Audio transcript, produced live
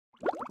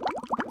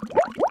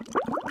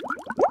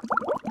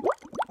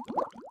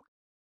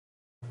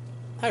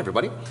Hi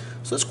everybody.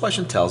 So this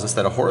question tells us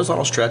that a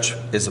horizontal stretch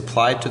is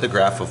applied to the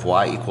graph of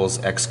y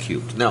equals x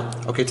cubed. Now,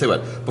 okay, tell you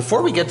what,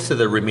 before we get to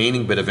the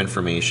remaining bit of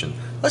information,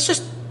 let's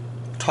just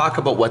talk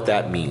about what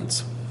that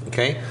means,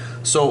 okay?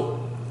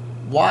 So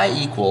y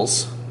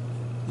equals,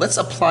 let's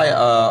apply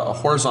a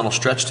horizontal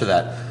stretch to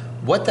that.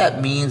 What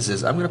that means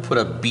is I'm going to put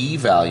a b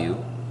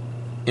value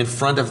in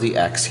front of the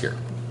x here,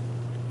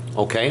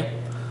 okay?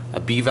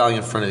 A b value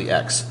in front of the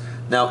x.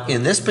 Now,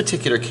 in this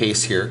particular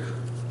case here,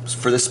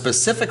 for this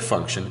specific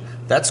function,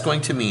 that's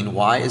going to mean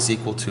y is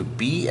equal to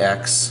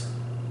bx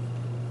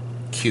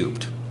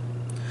cubed.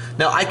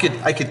 Now I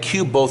could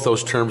cube both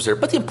those terms there,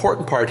 but the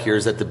important part here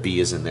is that the b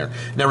is in there.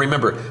 Now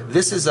remember,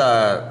 this is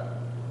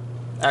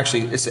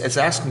actually it's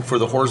asking for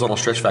the horizontal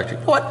stretch factor. You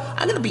know what?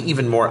 I'm going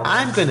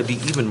to be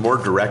even more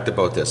direct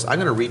about this. I'm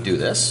going to redo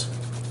this,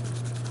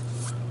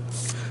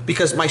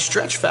 because my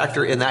stretch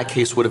factor in that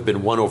case would have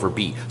been 1 over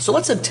b. So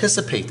let's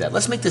anticipate that.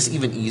 Let's make this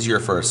even easier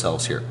for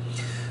ourselves here.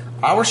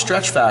 Our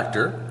stretch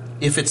factor,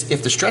 if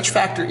the stretch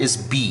factor is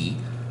b,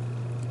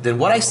 then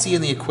what I see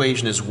in the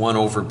equation is 1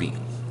 over b,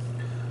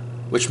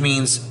 which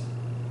means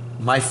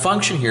my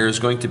function here is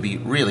going to be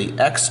really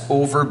x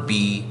over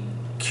b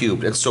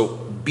cubed. And so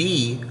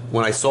b,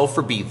 when I solve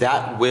for b,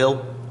 that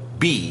will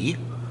be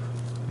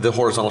the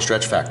horizontal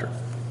stretch factor.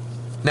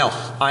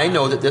 Now, I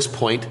know that this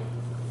point,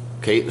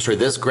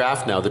 this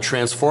graph now, the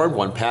transformed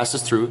one,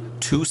 passes through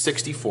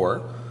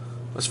 264.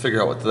 Let's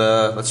figure out what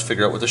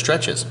the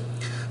stretch is.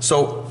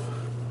 So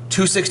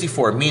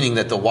 264, meaning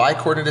that the y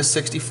coordinate is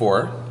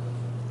 64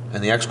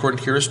 and the x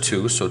coordinate here is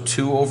 2, so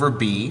 2 over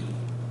b,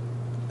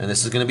 and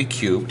this is going to be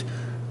cubed.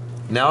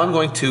 Now I'm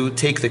going to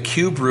take the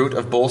cube root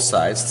of both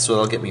sides, so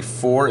that'll get me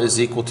 4 is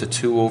equal to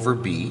 2 over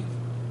b.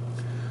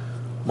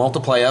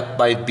 Multiply up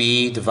by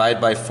b,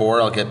 divide by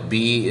 4, I'll get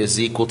b is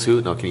equal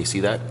to, can you see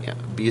that? Yeah,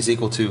 b is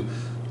equal to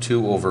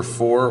 2 over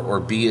 4, or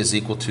b is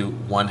equal to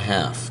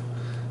 1/2.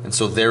 And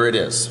so there it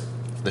is.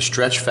 The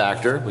stretch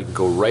factor, we can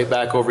go right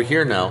back over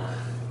here now.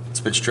 It's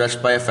been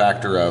stretched by a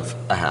factor of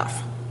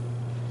 1/2.